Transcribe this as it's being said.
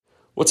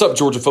What's up,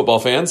 Georgia football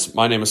fans?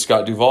 My name is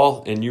Scott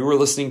Duvall, and you are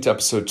listening to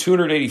episode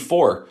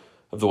 284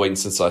 of the Waiting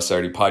Since Last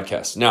Saturday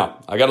podcast. Now,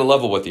 I got to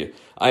level with you.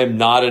 I am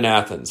not in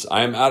Athens.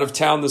 I am out of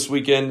town this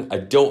weekend. I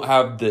don't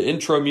have the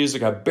intro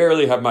music. I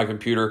barely have my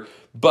computer,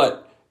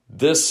 but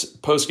this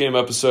post-game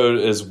episode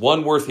is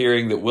one worth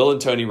hearing that Will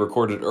and Tony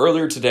recorded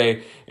earlier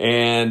today,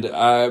 and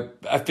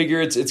I figure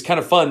it's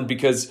kind of fun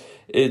because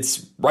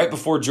it's right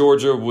before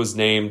Georgia was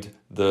named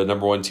the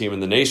number one team in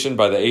the nation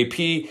by the AP,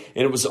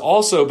 and it was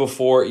also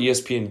before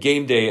ESPN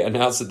Game Day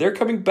announced that they're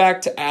coming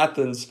back to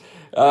Athens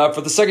for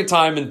the second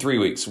time in 3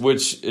 weeks,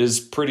 which is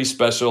pretty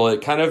special.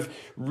 It kind of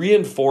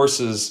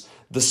reinforces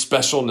the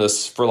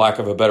specialness, for lack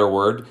of a better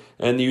word,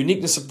 and the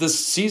uniqueness of this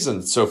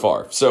season so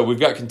far. So we've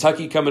got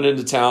Kentucky coming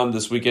into town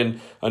this weekend,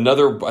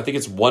 another, I think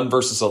it's 1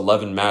 versus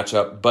 11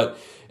 matchup, but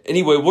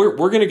anyway, we're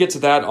going to get to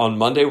that on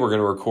Monday. We're going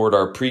to record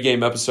our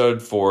pregame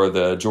episode for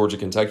the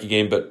Georgia-Kentucky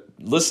game, but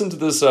listen to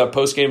this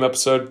postgame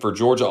episode for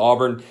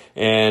Georgia-Auburn.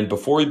 And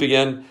before we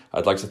begin,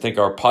 I'd like to thank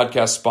our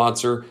podcast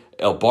sponsor,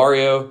 El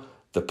Barrio,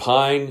 The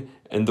Pine,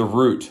 and The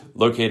Root,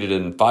 located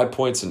in 5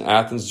 Points in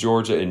Athens,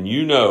 Georgia. And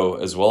you know,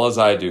 as well as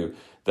I do,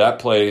 that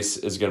place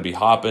is going to be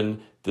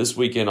hopping this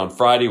weekend on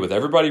Friday with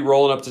everybody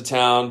rolling up to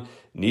town,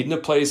 needing a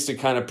place to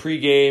kind of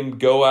pregame,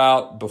 go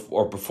out,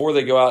 before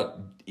they go out,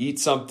 eat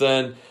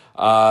something.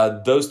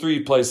 Those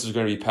 3 places are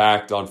going to be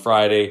packed on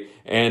Friday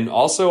and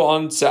also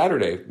on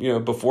Saturday,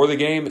 before the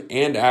game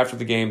and after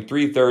the game.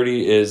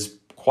 3:30 is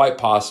quite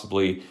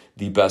possibly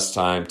the best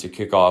time to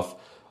kick off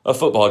a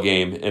football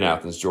game in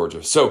Athens,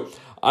 Georgia. So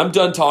I'm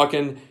done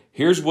talking.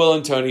 Here's Will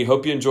and Tony.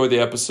 Hope you enjoy the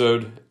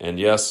episode. And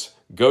yes,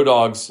 go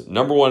Dogs,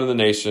 number one in the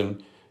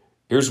nation.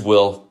 Here's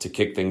Will to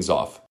kick things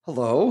off.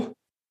 Hello.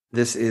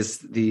 This is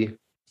the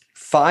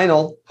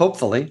final,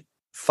 hopefully,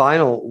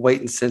 final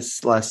Waiting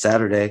Since Last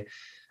Saturday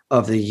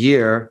of the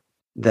year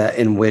that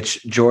in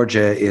which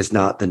Georgia is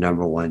not the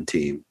number one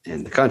team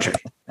in the country.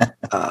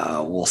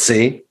 We'll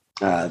see.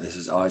 This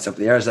is always up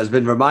in the air, as has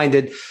been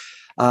reminded.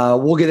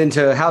 We'll get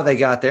into how they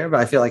got there, but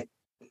I feel like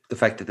the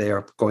fact that they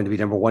are going to be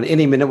number one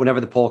any minute whenever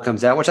the poll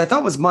comes out, which I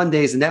thought was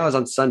Mondays and now is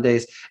on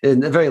Sundays, and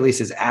at the very least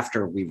is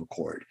after we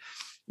record.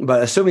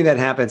 But assuming that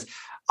happens,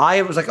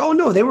 I was like, oh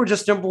no, they were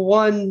just number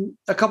one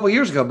a couple of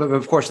years ago. But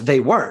of course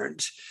they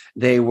weren't.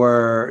 They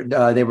were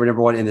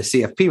number one in the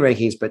CFP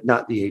rankings, but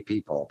not the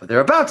AP poll. But they're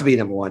about to be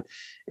number one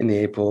in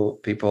the AP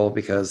poll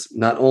because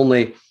not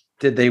only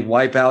did they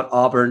wipe out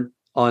Auburn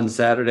on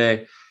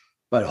Saturday,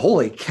 but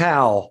holy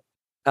cow,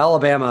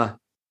 Alabama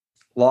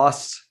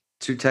lost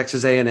to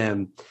Texas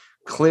A&M,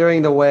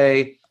 clearing the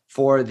way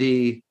for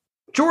the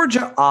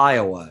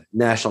Georgia-Iowa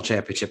national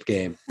championship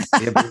game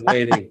we have been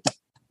waiting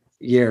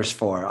years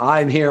for.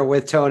 I'm here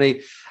with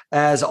Tony,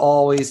 as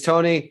always.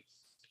 Tony,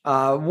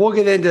 we'll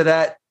get into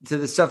that, to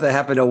the stuff that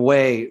happened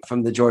away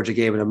from the Georgia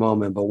game in a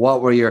moment. But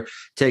what were your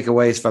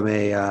takeaways from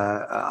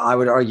I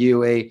would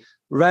argue, a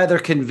rather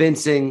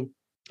convincing,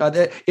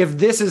 if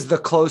this is the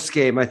close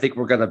game, I think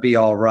we're going to be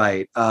all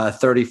right.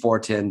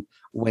 34-10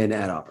 win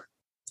at Auburn.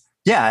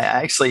 Yeah,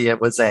 actually, it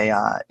was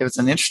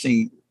an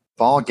interesting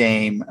ball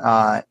game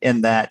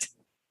in that,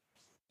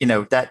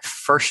 that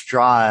first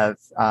drive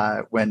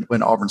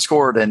when Auburn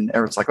scored, and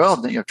everyone's like,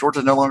 well,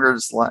 Georgia no longer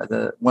is one of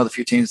the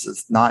few teams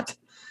that's not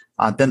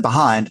been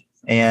behind,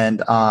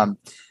 and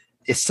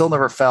it still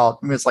never felt.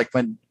 I mean, it's like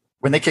when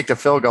they kicked a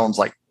field goal, and it's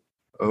like,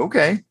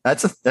 okay,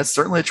 that's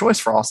certainly a choice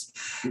for us,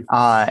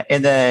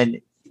 and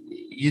then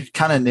you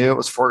kind of knew it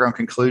was foregone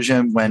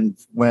conclusion when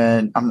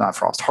I'm not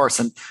Frost,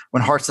 Harsin,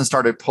 when Harsin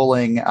started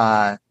pulling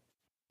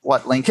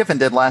what Lane Kiffin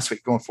did last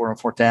week, going 4 on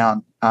 4th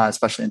down,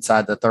 especially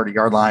inside the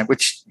 30-yard line,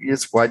 which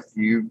is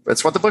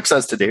it's what the book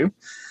says to do.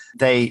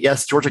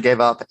 Georgia gave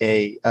up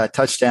a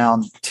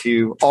touchdown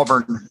to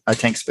Auburn,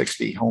 Tanks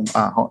Bixby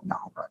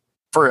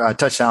for a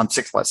touchdown,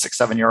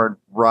 7-yard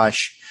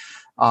rush.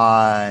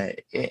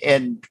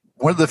 And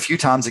one of the few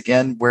times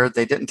again where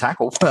they didn't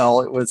tackle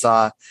well, it was,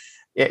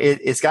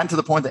 it's gotten to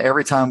the point that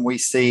every time we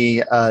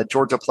see a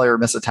Georgia player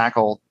miss a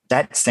tackle,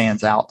 that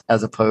stands out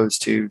as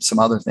opposed to some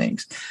other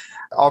things.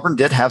 Auburn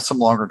did have some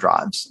longer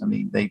drives. I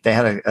mean, they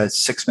had a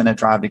 6-minute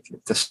drive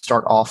to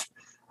start off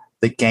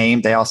the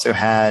game. They also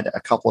had a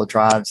couple of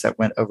drives that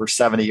went over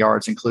 70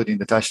 yards, including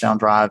the touchdown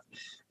drive,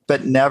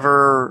 but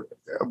never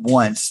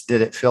once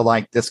did it feel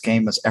like this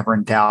game was ever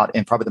in doubt.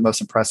 And probably the most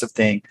impressive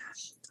thing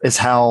is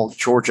how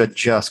Georgia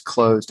just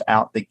closed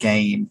out the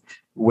game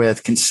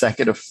with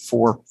consecutive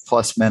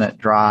 4+ minute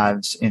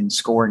drives and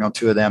scoring on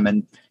 2 of them.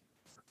 And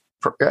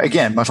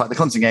again, much like the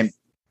Clemson game,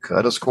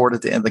 could have scored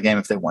at the end of the game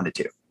if they wanted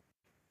to.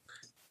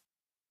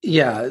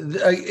 Yeah,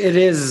 it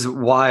is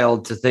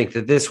wild to think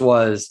that this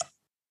was,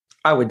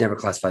 I would never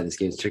classify this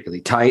game as particularly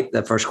tight.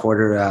 The first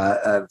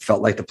quarter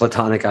felt like the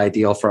platonic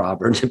ideal for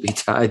Auburn to be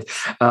tied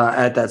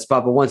at that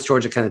spot. But once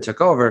Georgia kind of took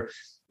over,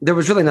 there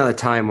was really not a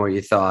time where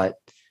you thought,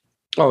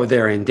 oh,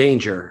 they're in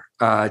danger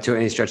to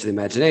any stretch of the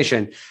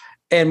imagination.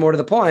 And more to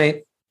the point,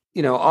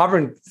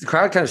 Auburn, the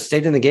crowd kind of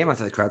stayed in the game. I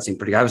thought the crowd seemed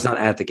pretty good. I was not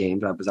at the game,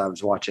 but I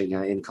was watching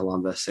in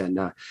Columbus, and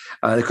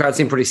the crowd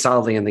seemed pretty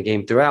solidly in the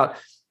game throughout.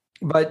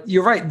 But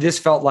you're right. This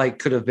felt like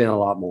could have been a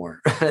lot more.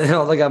 And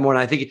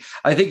I think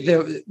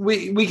that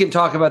we can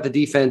talk about the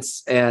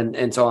defense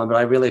and so on, but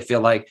I really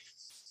feel like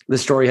the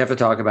story you have to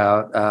talk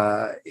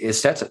about is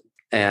Stetson.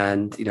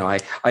 And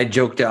I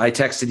joked, I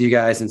texted you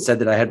guys and said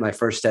that I had my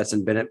first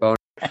Stetson Bennett boner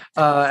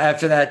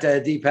after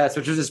that deep pass,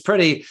 which was as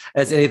pretty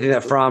as anything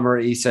that Fromm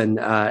or Eason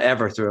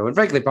ever threw, and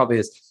frankly probably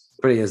as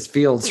pretty as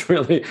Fields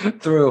really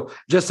threw.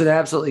 Just an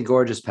absolutely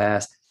gorgeous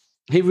pass.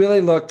 He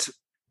really looked.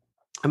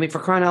 I mean, for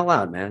crying out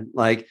loud, man!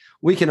 Like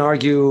we can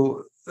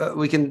argue,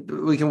 we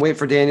can wait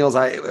for Daniels.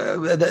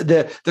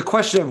 The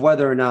question of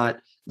whether or not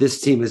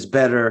this team is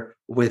better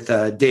with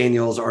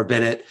Daniels or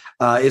Bennett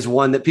is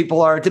one that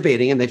people are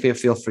debating, and they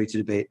feel free to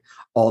debate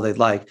all they'd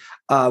like.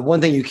 One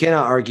thing you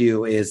cannot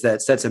argue is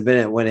that Stetson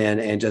Bennett went in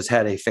and just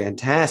had a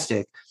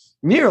fantastic,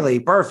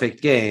 nearly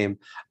perfect game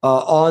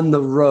on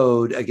the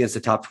road against a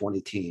top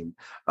 20 team.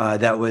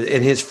 That was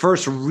in his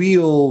first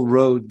real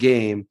road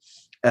game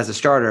as a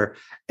starter,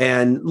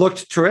 and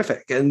looked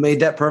terrific and made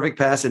that perfect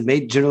pass and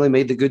generally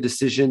made the good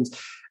decisions,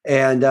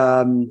 and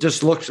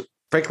just looked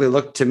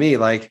to me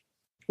like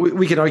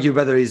we can argue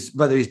whether he's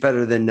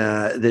better than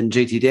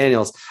JT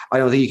Daniels. I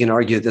don't think you can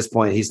argue at this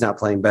point he's not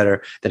playing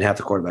better than half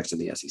the quarterbacks in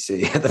the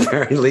SEC at the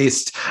very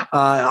least.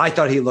 I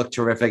thought he looked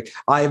terrific.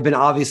 I have been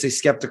obviously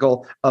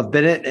skeptical of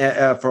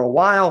Bennett for a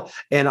while,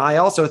 and I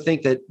also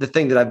think that the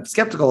thing that I'm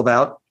skeptical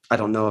about, I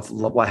don't know if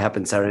what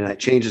happened Saturday night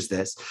changes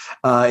this,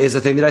 is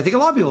a thing that I think a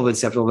lot of people have been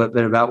skeptical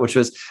about, which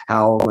was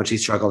how much he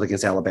struggled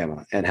against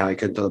Alabama and how he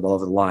couldn't throw the ball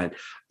over the line.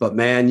 But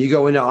man, you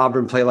go into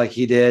Auburn, play like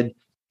he did.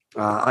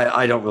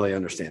 I don't really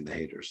understand the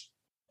haters.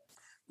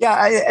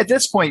 Yeah, at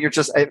this point, it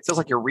feels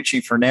like you're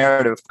reaching for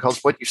narrative because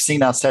what you've seen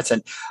now,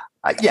 Stetson.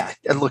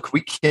 And look,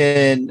 we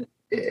can.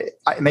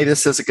 Maybe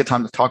this is a good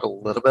time to talk a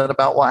little bit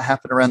about what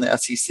happened around the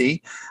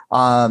SEC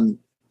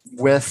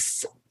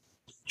with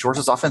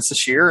Georgia's offense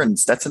this year and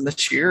Stetson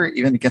this year,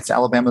 even against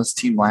Alabama's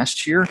team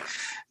last year.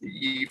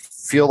 You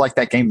feel like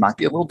that game might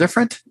be a little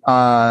different,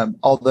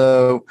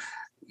 although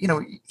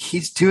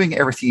he's doing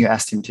everything you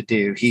asked him to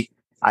do.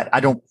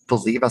 I don't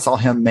believe I saw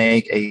him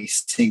make a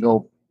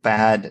single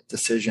bad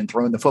decision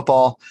throwing the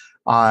football.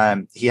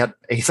 He had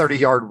a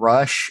 30-yard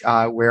rush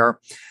where,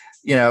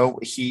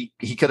 he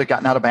could have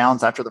gotten out of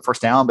bounds after the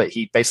first down, but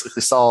he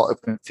basically saw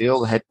open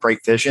field, had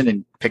great vision,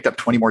 and picked up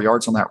 20 more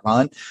yards on that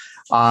run.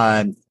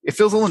 It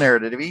feels a little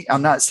narrative to me.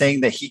 I'm not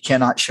saying that he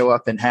cannot show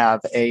up and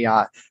have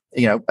a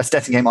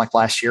Stetson game like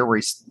last year where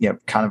he's,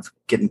 kind of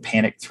getting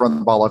panicked, throwing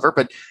the ball over.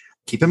 But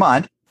keep in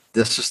mind,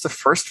 this is the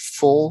first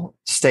full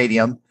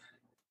stadium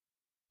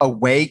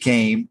away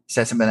game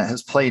Stetson Bennett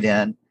has played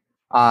in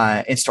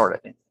and started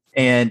in.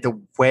 And the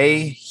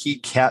way he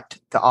kept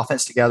the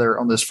offense together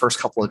on those first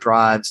couple of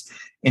drives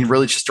and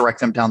really just direct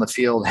them down the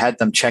field, had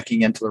them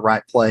checking into the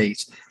right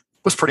plays,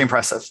 was pretty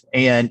impressive.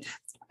 And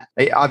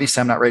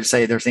obviously, I'm not ready to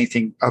say there's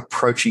anything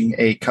approaching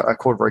a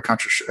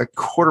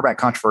quarterback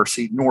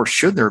controversy, nor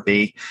should there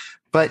be.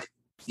 But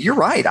you're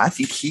right. I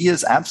think he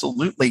is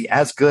absolutely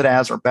as good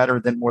as or better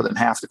than more than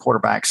half the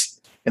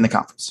quarterbacks in the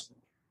conference.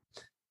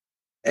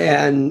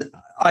 And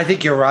I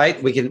think you're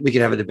right. We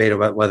can have a debate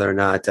about whether or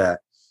not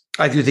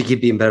I do think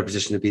he'd be in better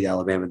position to beat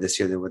Alabama this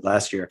year than would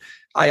last year.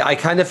 I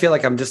kind of feel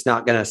like I'm just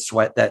not going to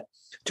sweat that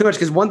too much,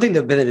 because one thing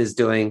that Bennett is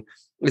doing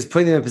is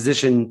putting them in a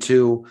position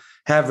to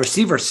have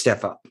receivers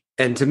step up.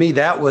 And to me,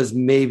 that was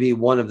maybe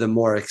one of the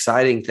more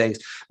exciting things.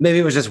 Maybe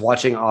it was just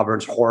watching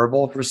Auburn's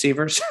horrible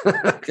receivers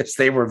because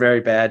they were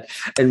very bad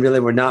and really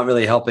were not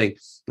really helping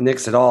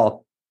Nix at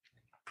all.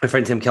 My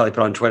friend Tim Kelly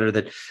put on Twitter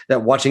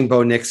that watching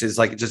Bo Nix is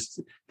like just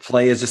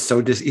play is just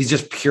so he's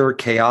just pure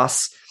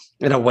chaos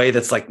in a way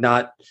that's like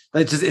not,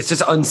 it's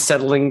just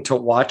unsettling to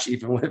watch,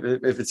 even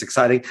if it's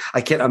exciting.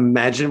 I can't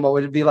imagine what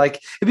would it be like.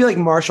 It'd be like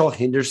Marshall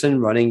Henderson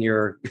running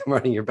your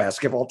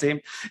basketball team.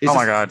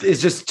 My God.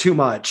 It's just too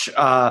much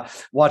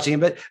watching him.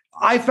 But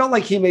I felt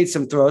like he made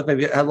some throws,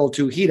 maybe had a little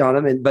too heat on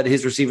him, but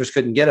his receivers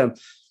couldn't get him.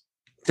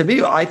 To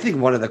me, I think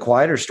one of the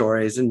quieter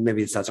stories, and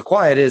maybe it's not so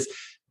quiet, is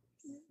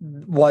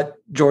what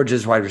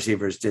Georgia's wide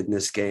receivers did in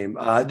this game.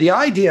 The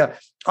idea,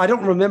 I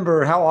don't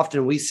remember how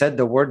often we said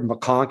the word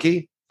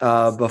McConkey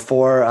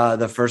before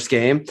the first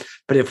game,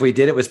 but if we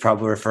did, it was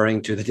probably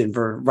referring to the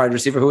Denver wide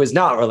receiver who is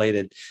not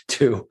related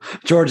to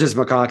Georgia's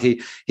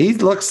McConkey. He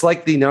looks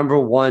like the number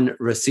one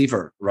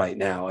receiver right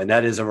now, and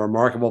that is a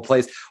remarkable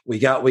place. We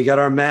got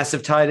our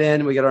massive tight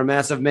end, we got our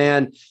massive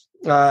man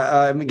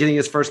getting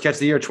his first catch of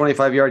the year,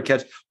 25-yard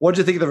catch. What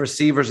did you think of the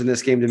receivers in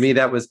this game? To me,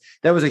 that was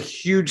a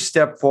huge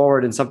step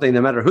forward, and something,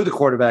 no matter who the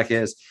quarterback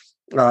is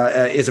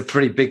a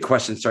pretty big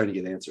question starting to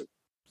get answered.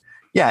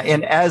 Yeah,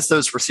 and as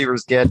those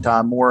receivers get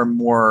more and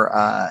more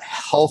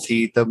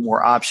healthy, the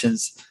more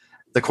options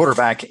the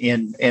quarterback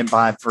and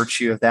by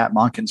virtue of that,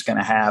 Monken's going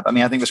to have. I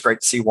mean, I think it was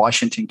great to see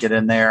Washington get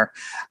in there.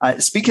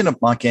 Speaking of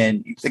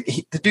Monken,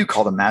 the dude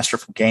called a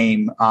masterful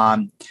game.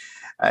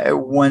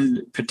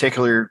 One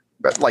particular,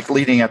 like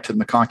leading up to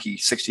the McConkey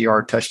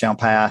 60-yard touchdown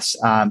pass,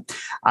 I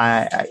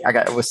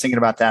was thinking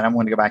about that. I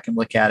wanted to go back and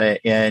look at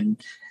it,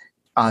 and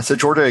So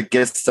Georgia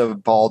gets the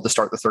ball to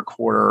start the third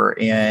quarter,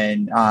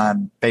 and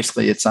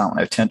basically it's,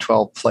 10,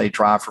 12 play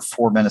drive for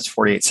 4 minutes,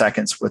 48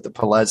 seconds with the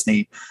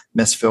Polesny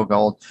missed field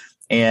goal.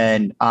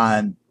 And,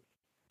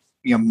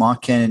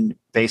 Monken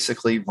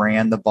basically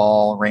ran the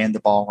ball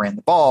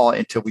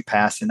until we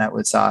passed. And that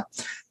was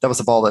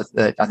a ball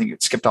that I think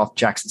it skipped off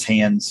Jackson's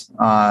hands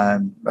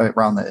on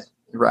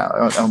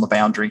the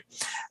boundary.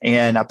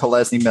 And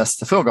Polesny missed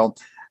the field goal.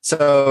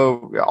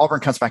 So Auburn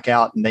comes back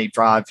out and they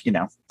drive,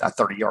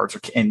 30 yards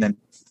and then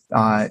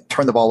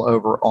turn the ball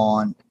over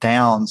on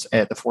downs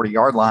at the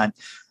 40-yard line.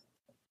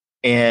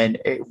 And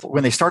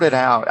when they started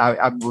out,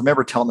 I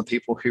remember telling the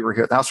people who were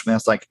here at the house, I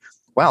was like,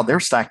 wow, they're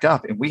stacked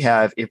up. And we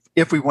have,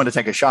 if we want to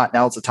take a shot,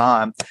 now's the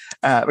time,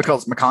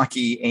 because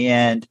McConkey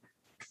and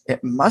it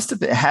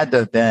had to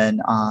have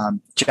been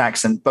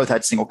Jackson both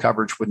had single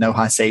coverage with no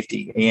high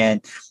safety.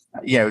 And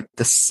the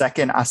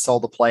second I saw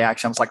the play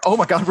action, I was like, oh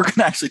my God, we're going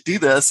to actually do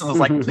this. And I was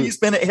like, please,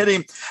 Bennett, hit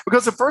him.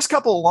 Because the first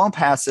couple of long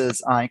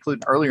passes,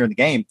 including earlier in the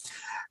game,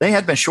 they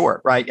had been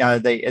short, right?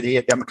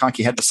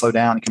 McConkey had to slow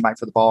down and come back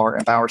for the ball,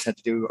 and Bowers had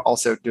to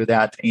also do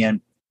that.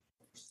 And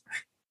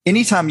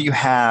anytime you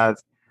have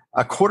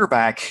a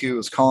quarterback who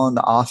is calling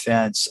the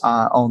offense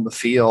on the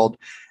field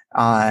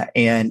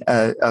and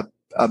a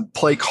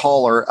play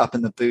caller up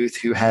in the booth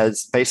who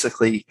has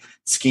basically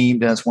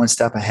schemed and is one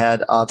step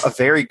ahead of a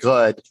very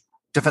good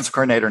defensive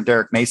coordinator in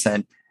Derek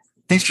Mason,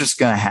 things are just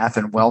going to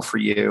happen well for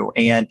you.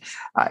 And,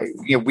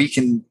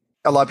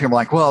 a lot of people are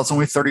like, well, it's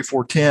only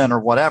 34-10 or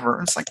whatever.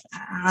 And it's like,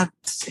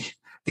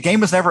 the game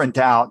was never in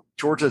doubt.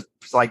 Georgia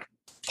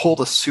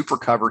pulled a super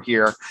cover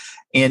here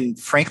and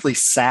frankly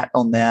sat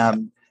on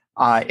them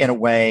in a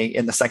way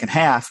in the second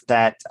half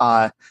that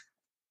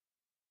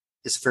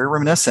is very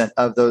reminiscent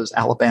of those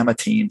Alabama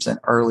teams and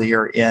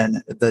earlier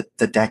in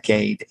the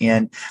decade.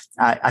 And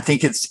I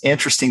think it's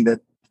interesting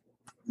that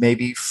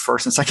maybe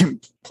first and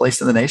second place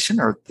in the nation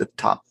are the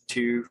top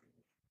two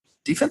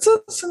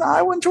defenses in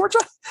Iowa and Georgia.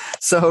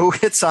 So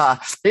it's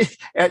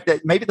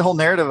maybe the whole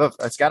narrative of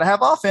it's got to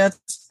have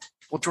offense.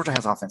 Well, Georgia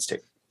has offense too.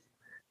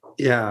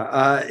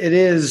 Yeah, it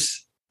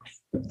is.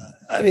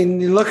 I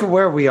mean, you look at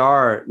where we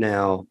are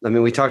now. I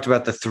mean, we talked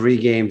about the 3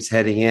 games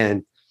heading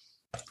in.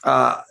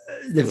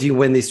 If you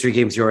win these 3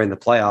 games, you're in the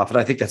playoff. And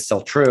I think that's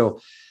still true.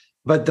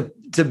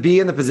 But to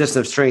be in the position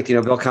of strength,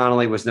 Bill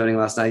Connolly was noting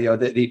last night,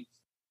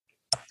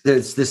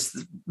 there's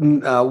this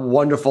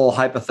wonderful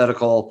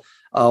hypothetical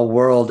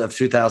world of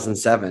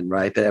 2007,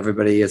 right? That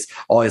everybody is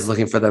always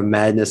looking for the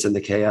madness and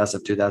the chaos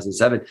of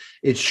 2007.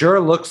 It sure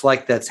looks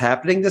like that's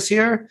happening this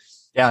year.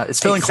 Yeah, it's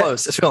feeling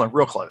close. It's feeling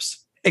real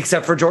close.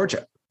 Except for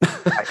Georgia.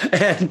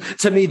 And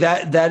to me,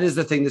 that is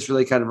the thing that's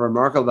really kind of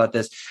remarkable about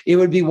this. It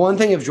would be one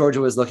thing if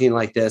Georgia was looking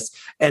like this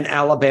and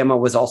Alabama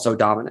was also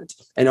dominant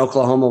and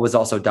Oklahoma was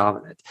also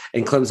dominant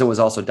and Clemson was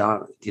also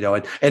dominant,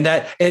 and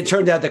it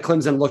turned out that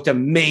Clemson looked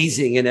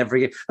amazing in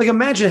every game. Like,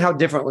 imagine how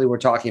differently we're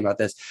talking about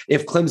this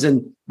if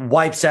Clemson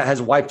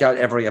has wiped out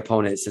every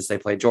opponent since they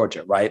played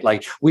Georgia, right?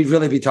 Like, we'd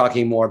really be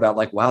talking more about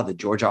wow, the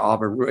Georgia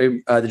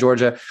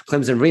Clemson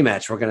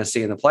rematch we're going to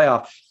see in the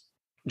playoff.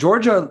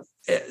 Georgia,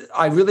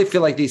 I really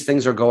feel like these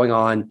things are going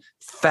on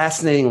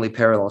fascinatingly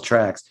parallel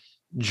tracks.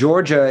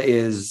 Georgia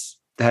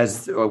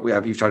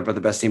you've talked about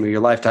the best team of your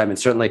lifetime, and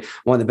certainly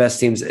one of the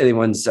best teams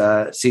anyone's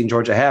seen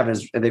Georgia have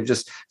is they're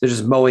just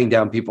mowing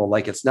down people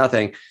like it's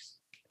nothing.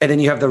 And then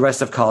you have the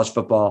rest of college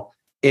football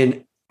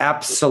in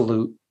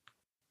absolute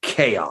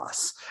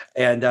chaos.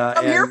 And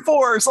I'm here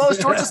for as long as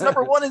Georgia's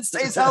number 1 and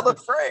stays out of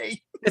the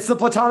fray. It's the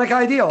platonic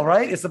ideal,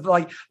 right? It's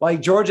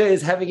like Georgia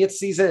is having its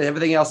season and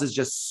everything else is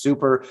just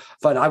super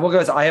fun. I will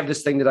go. I have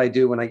this thing that I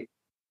do when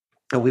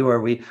we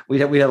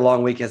had a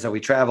long weekend, so we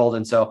traveled,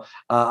 and so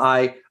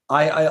I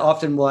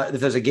often, if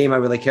there's a game I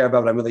really care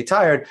about, but I'm really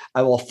tired,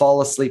 I will fall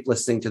asleep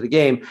listening to the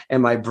game,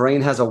 and my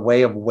brain has a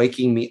way of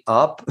waking me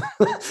up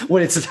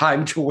when it's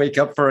time to wake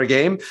up for a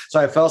game. So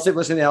I fell asleep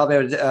listening to the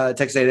Alabama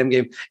Texas A&M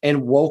game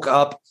and woke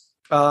up.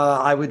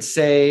 I would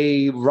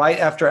say right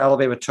after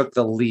Alabama took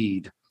the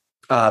lead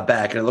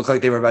back, and it looked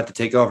like they were about to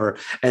take over.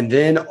 And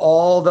then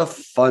all the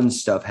fun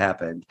stuff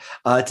happened.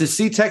 To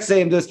see Texas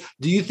A&M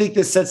do you think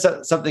this says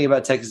something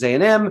about Texas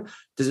A&M?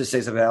 Does it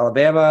say something about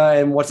Alabama?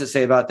 And what's it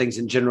say about things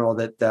in general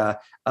that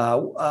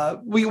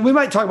we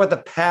might talk about the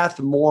path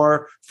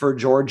more for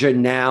Georgia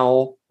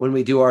now when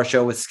we do our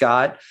show with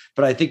Scott.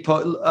 But I think,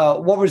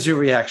 what was your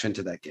reaction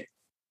to that game?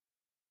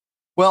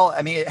 Well,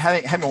 I mean,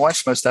 having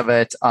watched most of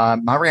it,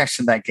 my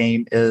reaction to that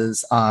game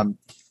is,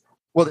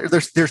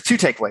 there's 2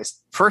 takeaways.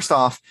 First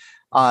off,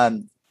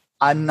 I'm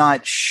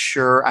not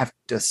sure. I have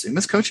to assume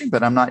it's coaching,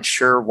 but I'm not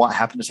sure what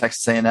happened to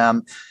Texas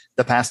A&M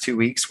the past 2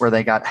 weeks, where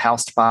they got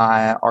housed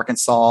by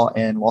Arkansas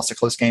and lost a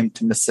close game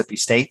to Mississippi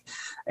State,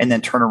 and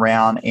then turn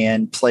around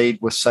and played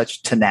with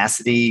such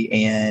tenacity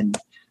and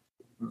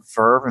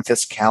verve and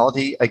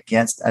physicality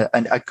against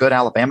a good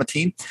Alabama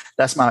team.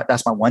 That's my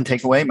one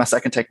takeaway. My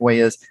second takeaway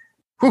is,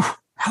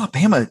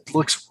 Alabama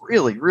looks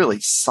really, really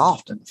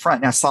soft in the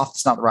front. Now, soft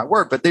is not the right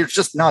word, but they're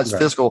just not as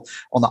physical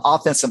on the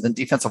offensive and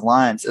defensive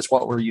lines as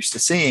what we're used to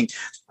seeing.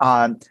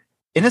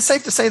 And it's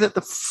safe to say that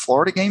the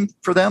Florida game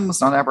for them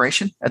was not an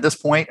aberration. At this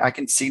point, I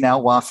can see now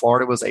why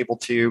Florida was able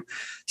to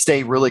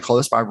stay really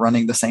close by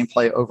running the same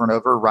play over and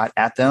over right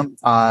at them.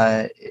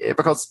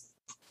 Because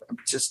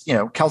just,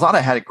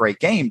 Calzada had a great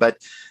game, but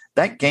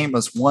that game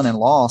was won and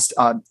lost.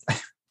 A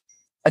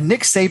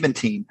Nick Saban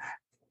team,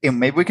 and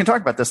maybe we can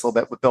talk about this a little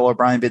bit with Bill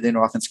O'Brien being the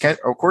new offense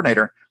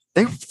coordinator.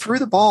 They threw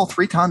the ball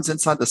 3 times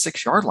inside the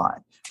 6-yard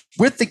line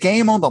with the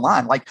game on the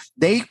line. Like,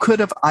 they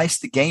could have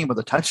iced the game with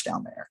a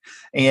touchdown there.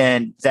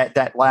 And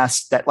that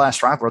last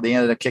drive where they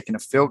ended up kicking a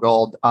field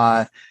goal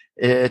to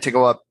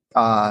go up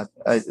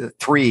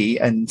 3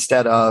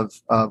 instead of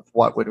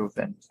what would have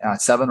been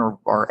 7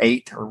 or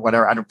 8 or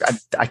whatever.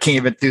 I can't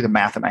even do the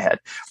math in my head.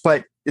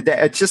 But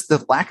it's just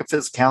the lack of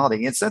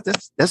physicality.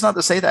 That's not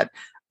to say that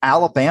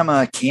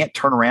Alabama can't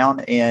turn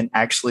around and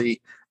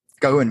actually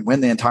go and win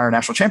the entire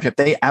national championship.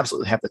 They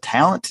absolutely have the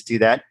talent to do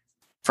that.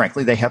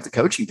 Frankly, they have the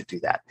coaching to do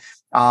that.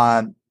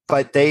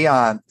 But they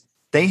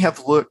have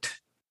looked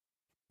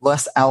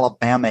less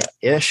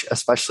Alabama-ish,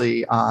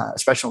 especially on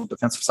the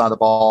defensive side of the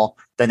ball,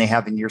 than they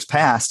have in years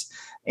past.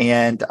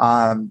 And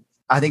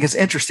I think it's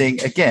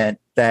interesting, again,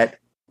 that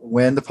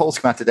when the polls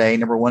come out today,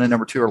 number 1 and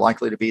number 2 are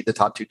likely to be the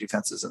top 2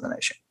 defenses in the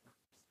nation.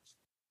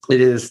 It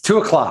is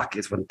 2:00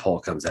 is when the poll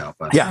comes out,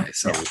 by the way.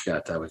 So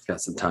yeah. we've got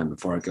some time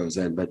before it goes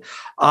in. But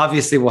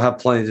obviously, we'll have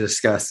plenty to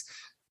discuss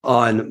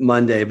on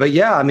Monday. But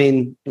yeah, I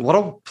mean, what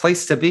a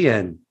place to be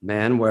in,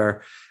 man,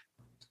 where,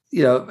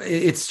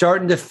 it's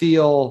starting to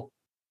feel,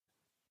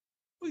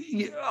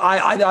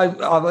 I'm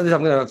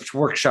going to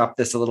workshop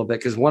this a little bit,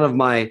 because one of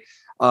my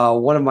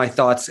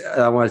thoughts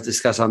I want to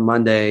discuss on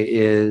Monday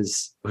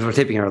is, because we're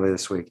taping early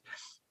this week,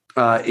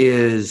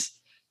 is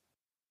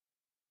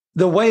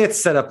the way it's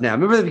set up now.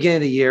 Remember the beginning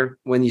of the year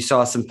when you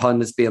saw some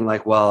pundits being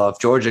like, well, if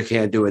Georgia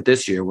can't do it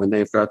this year when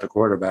they've got the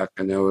quarterback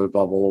and they blah,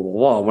 blah, blah, blah,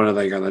 blah, when are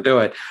they going to do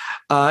it?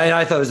 And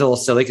I thought it was a little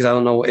silly, because I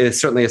don't know. It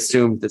certainly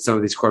assumed that some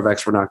of these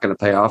quarterbacks were not going to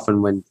pay off.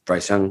 And when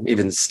Bryce Young,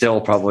 even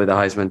still probably the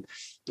Heisman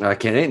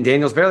candidate, and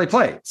Daniels barely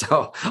played.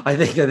 So I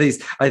think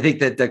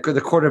that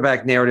the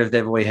quarterback narrative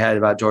they've always had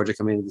about Georgia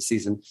coming into the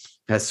season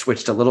has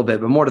switched a little bit.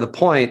 But more to the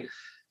point,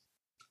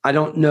 I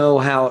don't know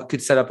how it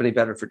could set up any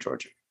better for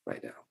Georgia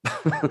right now.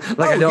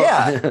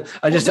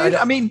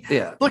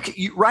 Look,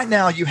 right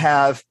now you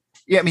have,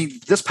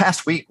 this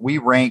past week we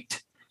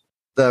ranked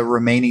the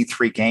remaining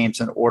 3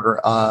 games in order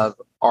of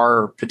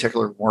our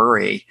particular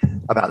worry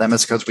about them.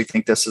 Is because we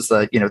think this is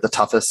the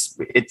toughest,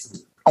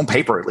 it's on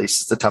paper, at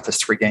least, it's the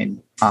toughest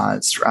 3-game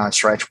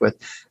stretch, with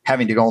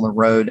having to go on the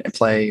road and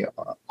play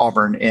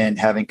Auburn and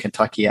having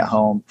Kentucky at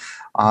home,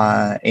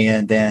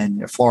 and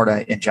then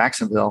Florida in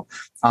Jacksonville.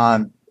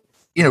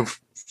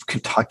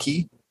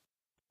 Kentucky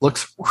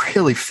looks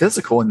really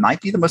physical and might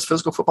be the most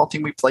physical football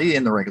team we play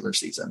in the regular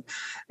season.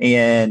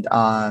 And,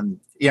 I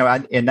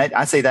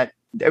say that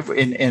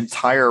in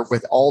entire,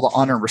 with all the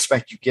honor and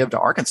respect you give to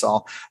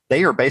Arkansas,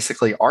 they are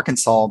basically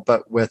Arkansas,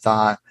 but with,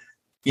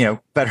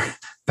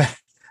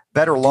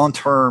 better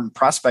long-term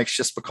prospects,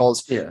 just because,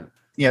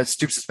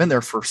 Stoops has been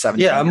there for 7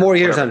 years. Yeah. More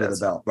years under the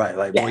belt. Right.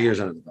 Like more years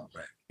under the belt.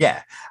 Right.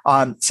 Yeah.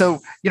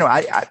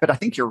 But I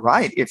think you're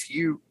right. If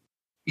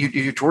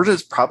Georgia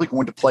is probably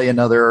going to play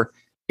another,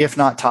 if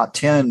not top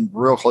 10,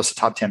 real close to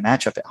top 10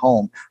 matchup at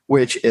home,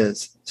 which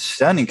is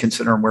stunning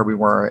considering where we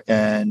were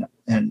in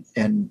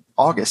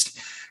August.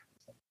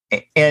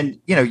 And,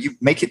 you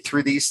make it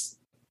through these.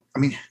 I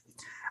mean,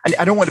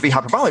 I don't want to be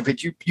hyperbolic,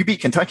 but you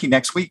beat Kentucky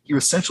next week. You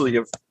essentially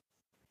have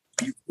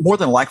more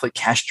than likely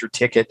cashed your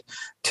ticket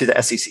to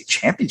the SEC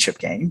championship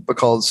game,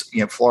 because,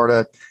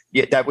 Florida,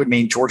 that would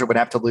mean Georgia would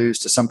have to lose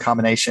to some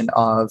combination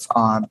of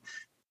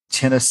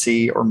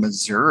Tennessee or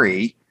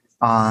Missouri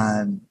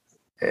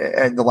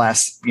in the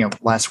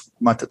last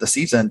month of the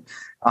season,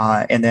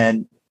 and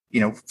then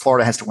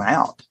Florida has to win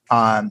out.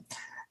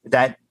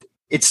 That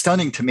it's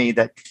stunning to me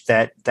that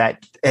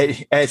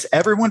as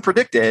everyone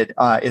predicted,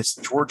 is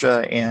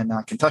Georgia and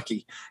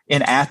Kentucky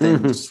in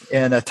Athens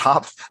in a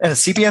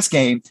CBS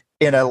game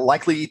in a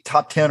likely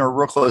top 10 or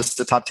real close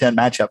to top 10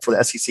 matchup for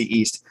the SEC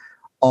East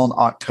on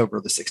October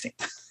the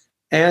 16th.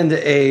 And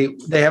they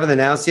haven't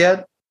announced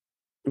yet,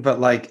 but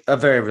like a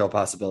very real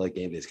possibility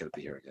game is going to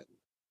be here again.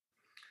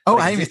 Oh,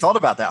 I hadn't even thought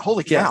about that.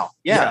 Holy cow.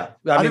 Yeah.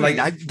 I mean,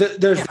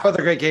 there's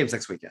other great games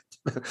next weekend.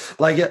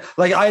 like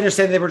I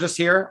understand they were just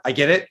here. I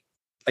get it.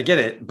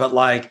 But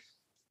like,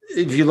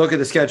 if you look at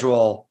the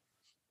schedule,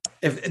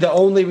 if the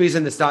only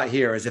reason it's not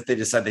here is if they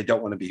decide they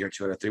don't want to be here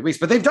 2 or 3 weeks,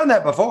 but they've done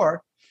that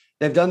before.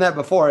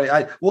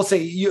 We'll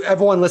say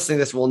everyone listening to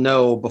this will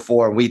know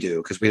before we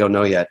do, because we don't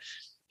know yet.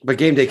 But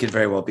game day could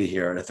very well be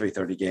here at a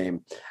 3:30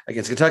 game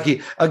against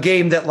Kentucky. A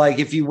game that, like,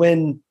 if you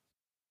win,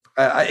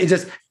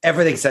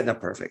 everything's setting up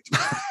perfect.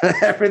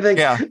 Everything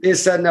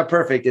is setting up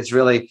perfect. It's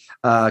really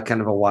kind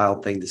of a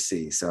wild thing to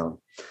see.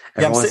 So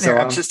I'm sitting here.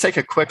 I'll just take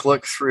a quick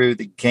look through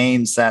the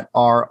games that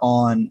are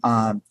on.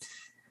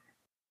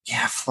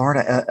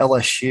 Florida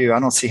LSU. I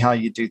don't see how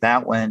you do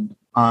that one.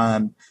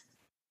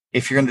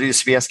 If you're going to do the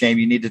CBS game,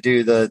 you need to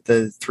do the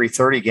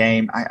 3:30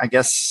 game. I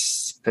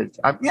guess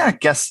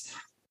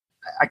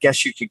I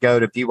guess you could go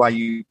to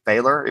BYU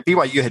Baylor. If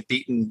BYU had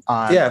beaten,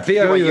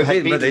 BYU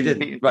had beaten, but they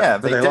didn't. Right,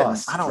 they didn't.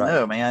 Lost. I don't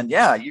know, man.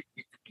 Yeah, you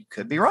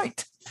could be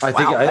right. I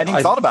think I hadn't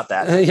even thought about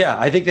that. Yeah,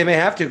 I think they may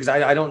have to because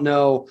I don't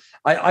know.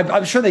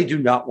 I'm sure they do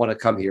not want to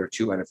come here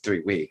 2 out of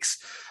 3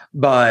 weeks,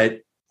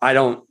 but I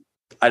don't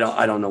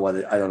know what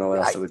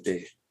else it would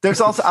be.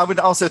 I would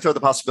also throw the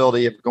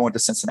possibility of going to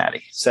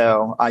Cincinnati.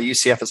 So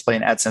UCF is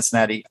playing at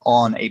Cincinnati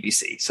on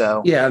ABC.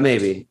 So yeah,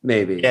 maybe.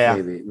 But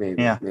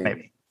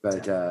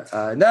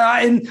no,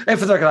 and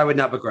for the record, I would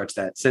not begrudge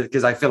that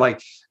because I feel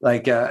like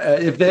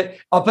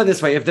I'll put it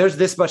this way: if there's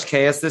this much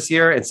chaos this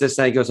year and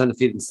Cincinnati goes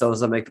undefeated and still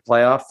doesn't make the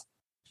playoff,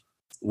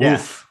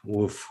 woof.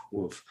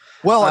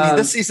 Well, I mean,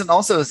 this season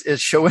also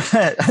is showing.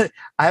 I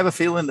have a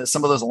feeling that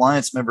some of those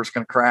Alliance members are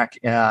going to crack.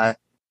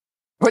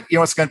 But you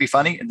know what's going to be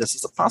funny, and this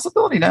is a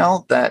possibility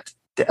now, that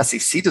the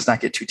SEC does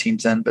not get 2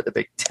 teams in, but the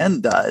Big Ten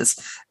does.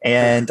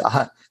 And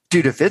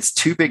dude, if it's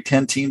 2 Big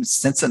Ten teams,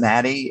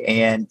 Cincinnati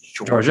and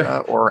Georgia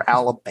or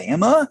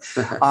Alabama,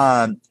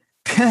 how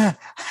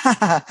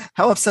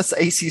upset's the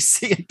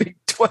ACC and Big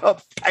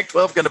 12,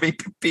 Pac-12 going to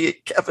be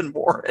Kevin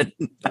Warren?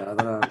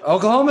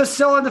 Oklahoma's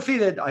still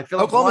undefeated. I feel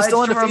Oklahoma's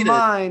still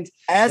undefeated,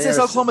 as is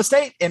Oklahoma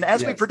State, and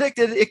as we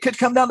predicted, it could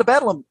come down to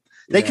Bedlam.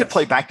 They could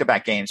play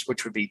back-to-back games,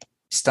 which would be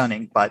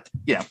stunning, but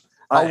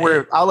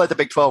I'll let the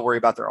Big 12 worry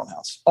about their own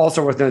house.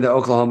 Also worth noting that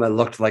Oklahoma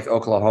looked like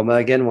Oklahoma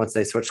again once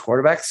they switched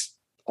quarterbacks.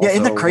 Also,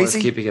 isn't that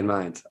crazy? Keeping in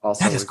mind.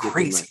 That is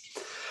crazy.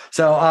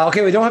 So,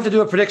 okay, we don't have to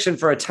do a prediction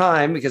for a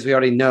time because we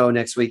already know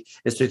next week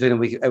is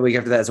 3:30. A week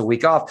after that is a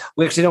week off.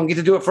 We actually don't get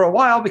to do it for a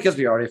while because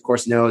we already, of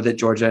course, know that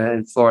Georgia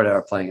and Florida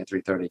are playing at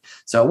 3:30.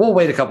 So we'll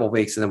wait a couple of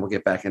weeks and then we'll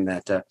get back in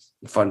that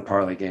fun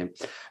parlay game.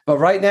 But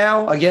right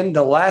now, again,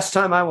 the last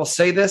time I will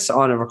say this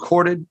on a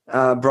recorded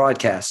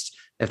broadcast,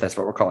 if that's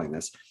what we're calling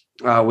this,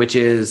 which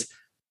is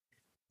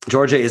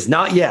Georgia is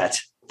not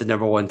yet the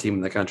number 1 team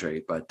in the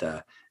country, but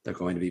they're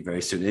going to be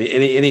very soon.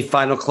 Any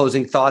final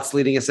closing thoughts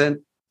leading us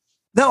in?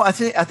 No, I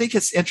think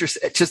it's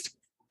interesting. Just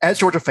as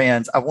Georgia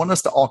fans, I want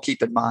us to all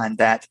keep in mind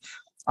that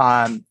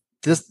the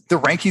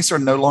rankings are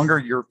no longer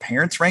your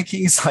parents'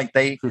 rankings. Like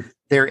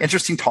they're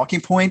interesting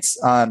talking points.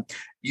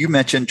 You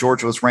mentioned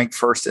Georgia was ranked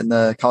first in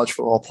the college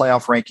football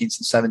playoff rankings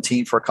in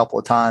 2017 for a couple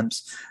of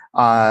times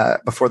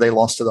before they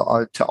lost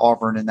to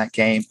Auburn in that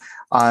game.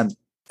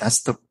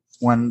 That's the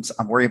ones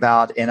I'm worried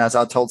about. And as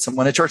I told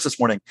someone at church this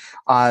morning,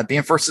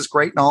 being first is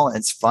great and all, and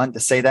it's fun to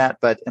say that,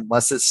 but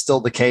unless it's still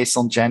the case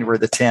on January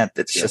the 10th,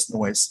 it's just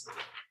noise.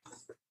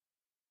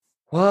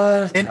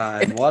 What a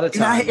time! What a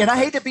time! And I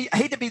hate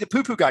to be the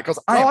poo-poo guy because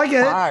I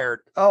get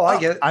tired. I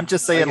get it. I'm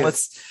just saying.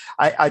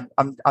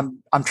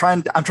 I'm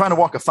trying to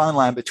walk a fine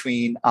line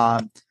between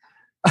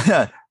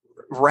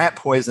rat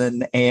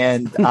poison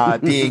and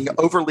being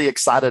overly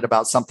excited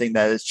about something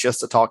that is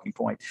just a talking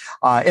point.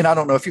 And I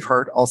don't know if you've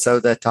heard also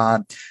that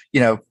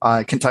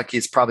Kentucky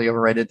is probably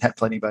overrated. Hadn't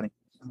played anybody.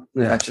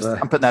 Yeah,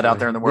 I'm putting that out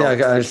there in the world.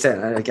 Yeah, I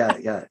understand. I got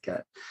it.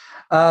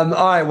 All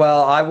right.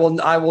 Well, I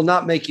will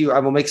not make you. I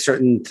will make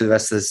certain to the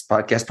rest of this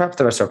podcast, perhaps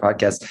the rest of our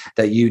podcast,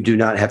 that you do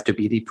not have to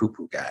be the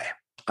poo-poo guy.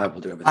 I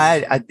will do everything.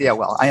 I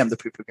am the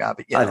poo-poo guy,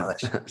 but I know.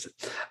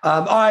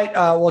 All right.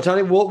 Well,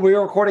 Tony,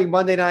 we're recording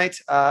Monday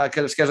night because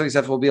of scheduling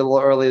stuff will be a little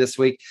early this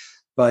week.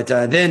 But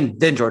then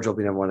Georgia will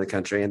be number 1 in the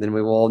country, and then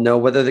we will know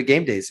whether the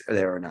game days are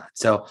there or not.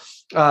 So,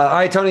 all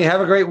right, Tony,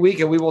 have a great week,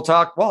 and we will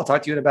talk. Well, I'll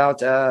talk to you in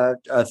about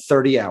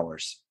 30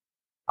 hours.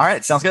 All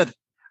right. Sounds good.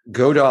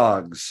 Go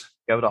Dogs.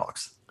 Go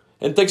Dogs.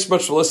 And thanks so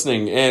much for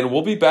listening. And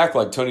we'll be back,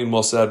 like Tony and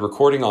Will said,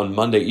 recording on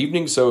Monday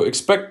evening. So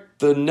expect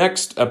the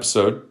next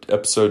episode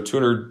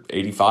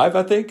 285,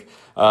 I think,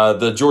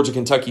 the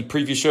Georgia-Kentucky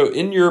preview show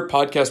in your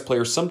podcast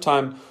player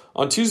sometime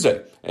on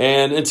Tuesday.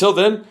 And until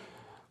then,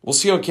 we'll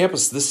see you on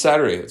campus this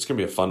Saturday. It's going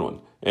to be a fun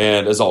one.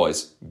 And as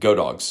always, go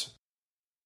Dogs.